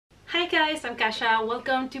guys, I'm Kasha.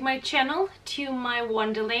 Welcome to my channel, to my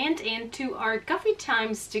wonderland, and to our coffee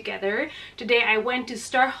times together. Today I went to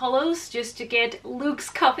Star Hollows just to get Luke's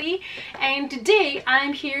coffee, and today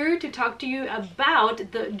I'm here to talk to you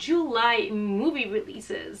about the July movie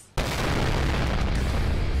releases.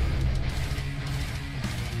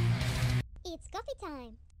 It's coffee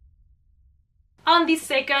time! On the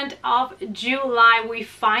 2nd of July, we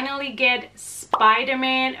finally get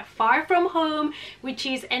Spider-Man Far From Home, which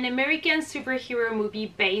is an American superhero movie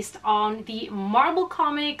based on the Marvel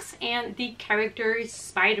Comics and the character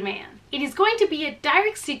Spider-Man. It is going to be a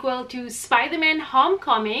direct sequel to Spider-Man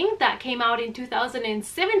Homecoming that came out in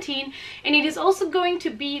 2017, and it is also going to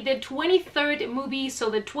be the 23rd movie, so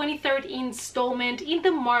the 23rd installment in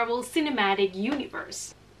the Marvel Cinematic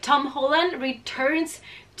Universe. Tom Holland returns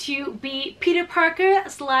to be Peter Parker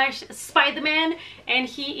slash Spider-Man, and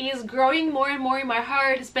he is growing more and more in my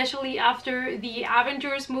heart, especially after the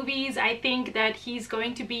Avengers movies. I think that he's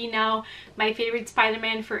going to be now my favorite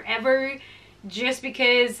Spider-Man forever, just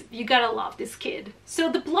because you gotta love this kid.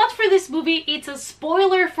 So the plot for this movie, it's a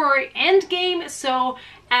spoiler for Endgame, so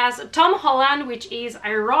as Tom Holland, which is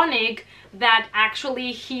ironic that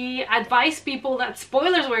actually he advised people that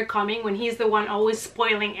spoilers were coming when he's the one always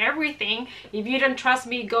spoiling everything. If you don't trust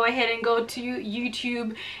me, go ahead and go to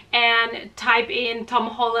YouTube and type in Tom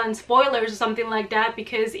Holland spoilers or something like that,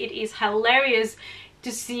 because it is hilarious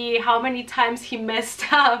to see how many times he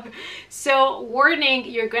messed up. So warning,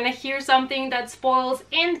 you're gonna hear something that spoils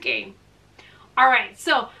Endgame. Alright,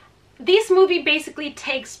 so this movie basically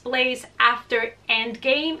takes place after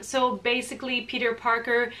Endgame. So basically Peter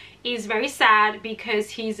Parker is very sad because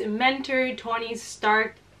his mentor Tony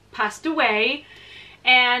Stark passed away.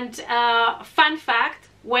 And fun fact,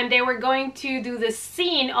 when they were going to do the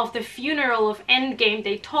scene of the funeral of Endgame,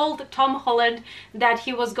 they told Tom Holland that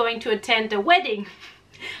he was going to attend a wedding.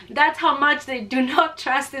 That's how much they do not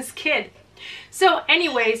trust this kid. So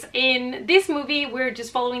anyways, in this movie we're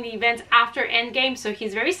just following the events after Endgame. So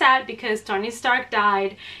he's very sad because Tony Stark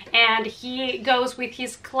died, and he goes with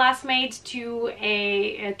his classmates to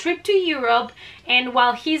a trip to Europe, and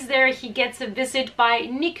while he's there he gets a visit by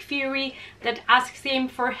Nick Fury that asks him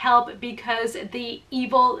for help because the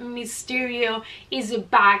evil Mysterio is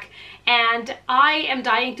back. And I am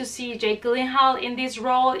dying to see Jake Gyllenhaal in this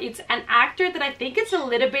role. It's an actor that I think is a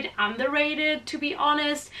little bit underrated, to be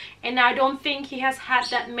honest, and I don't think he has had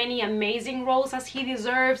that many amazing roles as he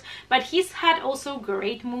deserves, but he's had also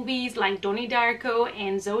great movies like Donnie Darko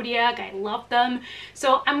and Zodiac. I love them.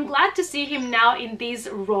 So I'm glad to see him now in this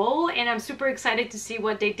role, and I'm super excited to see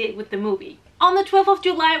what they did with the movie. On the 12th of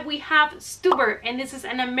July, we have Stuber, and this is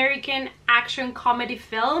an American action comedy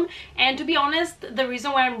film. And to be honest, the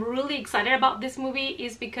reason why I'm really excited about this movie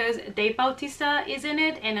is because Dave Bautista is in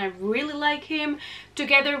it, and I really like him.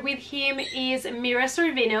 Together with him is Mira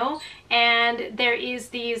Sorvino, and there is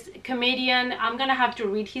this comedian, I'm gonna have to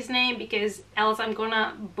read his name because else I'm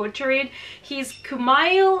gonna butcher it. He's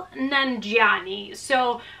Kumail Nanjiani.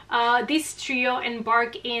 So this trio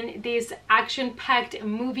embark in this action-packed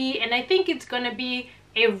movie, and I think it's gonna be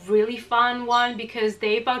a really fun one because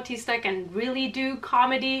Dave Bautista can really do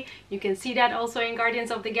comedy. You can see that also in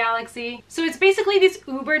Guardians of the Galaxy. So it's basically this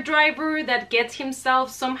Uber driver that gets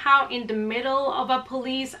himself somehow in the middle of a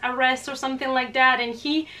police arrest or something like that, and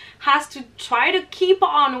he has to try to keep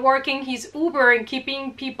on working his Uber and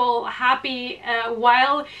keeping people happy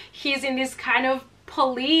while he's in this kind of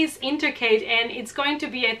police intercade, and it's going to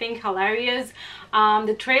be, I think, hilarious.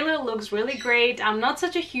 The trailer looks really great. I'm not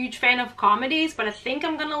such a huge fan of comedies, but I think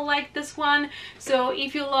I'm gonna like this one. So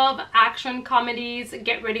if you love action comedies,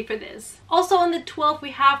 get ready for this. Also on the 12th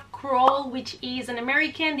we have Crawl, which is an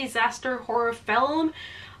American disaster horror film.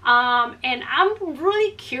 And I'm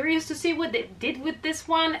really curious to see what they did with this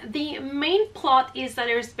one. The main plot is that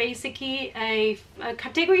there's basically a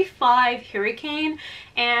category 5 hurricane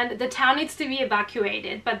and the town needs to be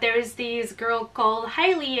evacuated, but there's this girl called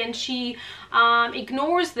Hailey, and she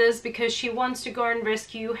ignores this because she wants to go and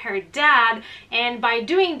rescue her dad, and by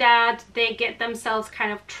doing that they get themselves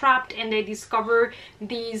kind of trapped, and they discover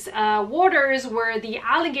these waters where the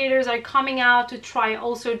alligators are coming out to try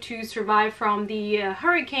also to survive from the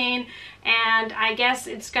hurricane. And I guess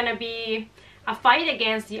it's gonna be a fight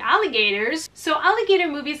against the alligators. So alligator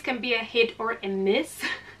movies can be a hit or a miss.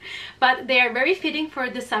 but they are very fitting for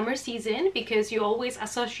the summer season because you always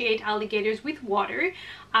associate alligators with water.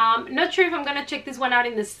 Not sure if I'm gonna check this one out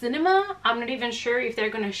in the cinema. I'm not even sure if they're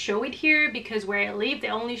gonna show it here because where I live they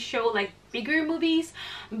only show like bigger movies,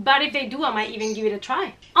 but if they do I might even give it a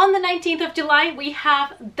try. On the 19th of July we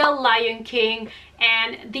have The Lion King,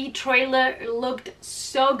 and the trailer looked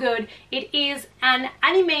so good. It is an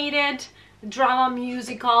animated drama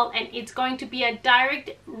musical and it's going to be a direct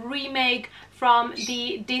remake from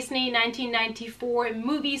the Disney 1994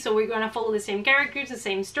 movie, so we're gonna follow the same characters, the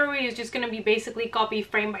same story. It's just gonna be basically copied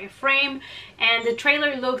frame by frame, and the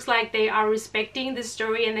trailer looks like they are respecting the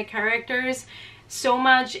story and the characters so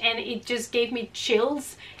much, and it just gave me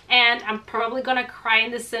chills. And I'm probably gonna cry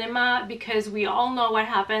in the cinema because we all know what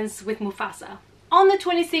happens with Mufasa. On the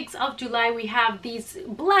 26th of July, we have this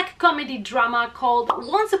black comedy drama called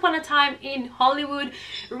Once Upon a Time in Hollywood,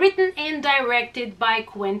 written and directed by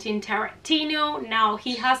Quentin Tarantino. Now,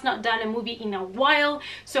 he has not done a movie in a while,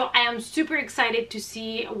 so I am super excited to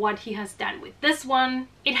see what he has done with this one.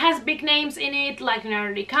 It has big names in it like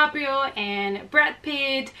Leonardo DiCaprio and Brad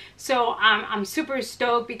Pitt, so I'm super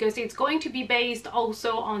stoked because it's going to be based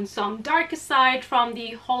also on some darker side from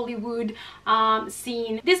the Hollywood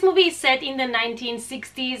scene. This movie is set in the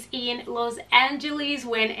 1960s in Los Angeles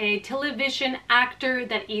when a television actor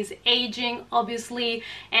that is aging obviously,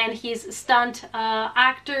 and his stunt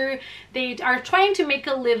actor, they are trying to make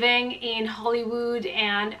a living in Hollywood,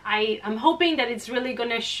 and I'm hoping that it's really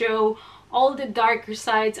gonna show all the darker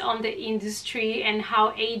sides on the industry and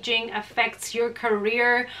how aging affects your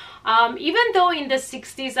career. Even though in the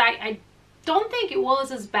 60s I don't think it was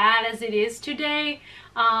as bad as it is today,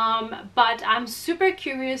 but I'm super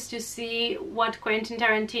curious to see what Quentin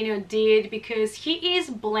Tarantino did because he is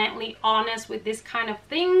bluntly honest with this kind of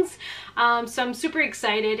things. So I'm super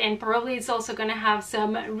excited, and probably it's also gonna have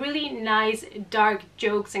some really nice dark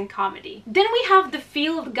jokes and comedy. Then we have The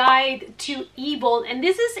Field Guide to Evil, and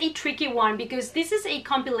this is a tricky one because this is a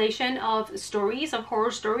compilation of stories, of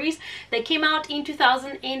horror stories that came out in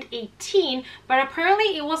 2018, but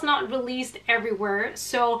apparently it was not released everywhere.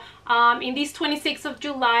 So in this 26th of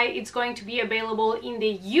July, it's going to be available in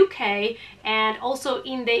the UK and also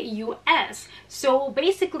in the US. So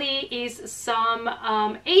basically is some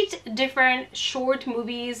 8 different short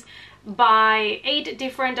movies by 8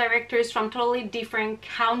 different directors from totally different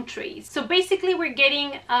countries. So basically we're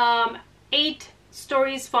getting 8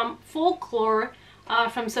 stories from folklore,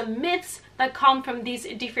 from some myths that come from these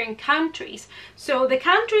different countries. So the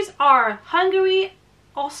countries are Hungary,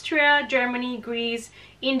 Austria, Germany, Greece,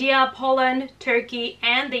 India, Poland, Turkey,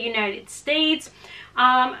 and the United States.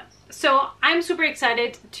 So I'm super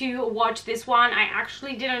excited to watch this one. I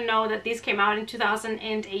actually didn't know that this came out in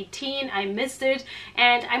 2018. I missed it,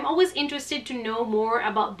 and I'm always interested to know more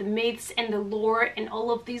about the myths and the lore and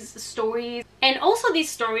all of these stories. And also these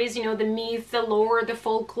stories, you know, the myths, the lore, the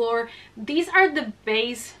folklore, these are the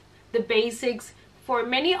basics for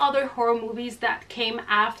many other horror movies that came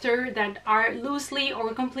after that are loosely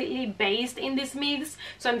or completely based in these myths.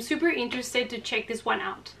 So I'm super interested to check this one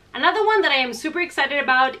out. Another one that I am super excited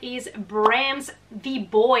about is Bram's The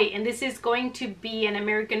Boy, and this is going to be an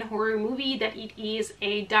American horror movie that it is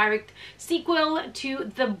a direct sequel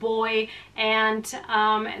to The Boy, and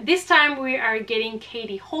this time we are getting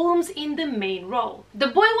Katie Holmes in the main role. The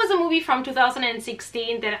Boy was a movie from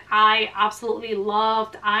 2016 that I absolutely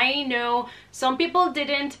loved. I know some people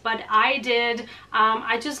didn't, but I did.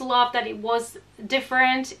 I just loved that it was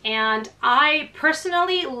different, and I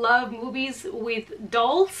personally love movies with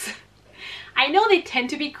dolls. I know they tend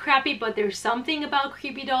to be crappy, but there's something about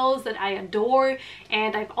creepy dolls that I adore,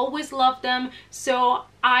 and I've always loved them. So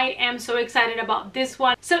I am so excited about this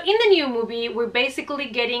one. So in the new movie, we're basically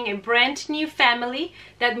getting a brand new family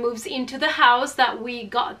that moves into the house that we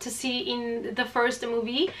got to see in the first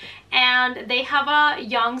movie, and they have a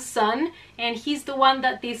young son, and he's the one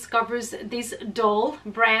that discovers this doll,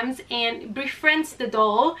 Brahms, and befriends the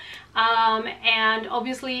doll. And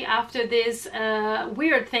obviously after this,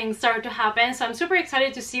 weird things start to happen. So I'm super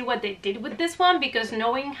excited to see what they did with this one, because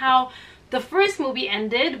knowing how the first movie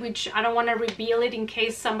ended, which I don't want to reveal it in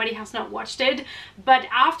case somebody has not watched it, but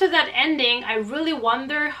after that ending, I really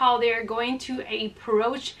wonder how they're going to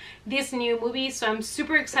approach this new movie. So I'm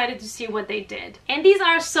super excited to see what they did. And these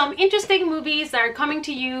are some interesting movies that are coming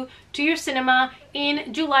to you, to your cinema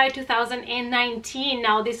in July 2019.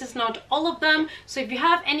 Now, this is not all of them, so if you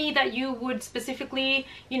have any that you would specifically,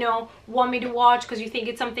 you know, want me to watch because you think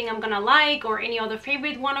it's something I'm gonna like, or any other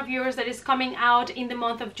favorite one of yours that is coming out in the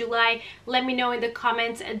month of July, let me know in the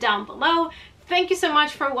comments down below. Thank you so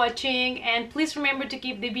much for watching, and please remember to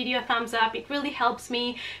give the video a thumbs up. It really helps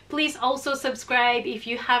me. Please also subscribe if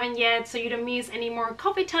you haven't yet so you don't miss any more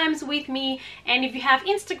coffee times with me. And if you have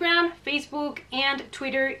Instagram, Facebook, and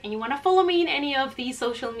Twitter and you want to follow me in any of these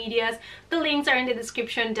social medias, the links are in the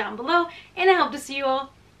description down below. And I hope to see you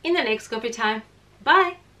all in the next coffee time.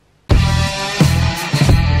 Bye!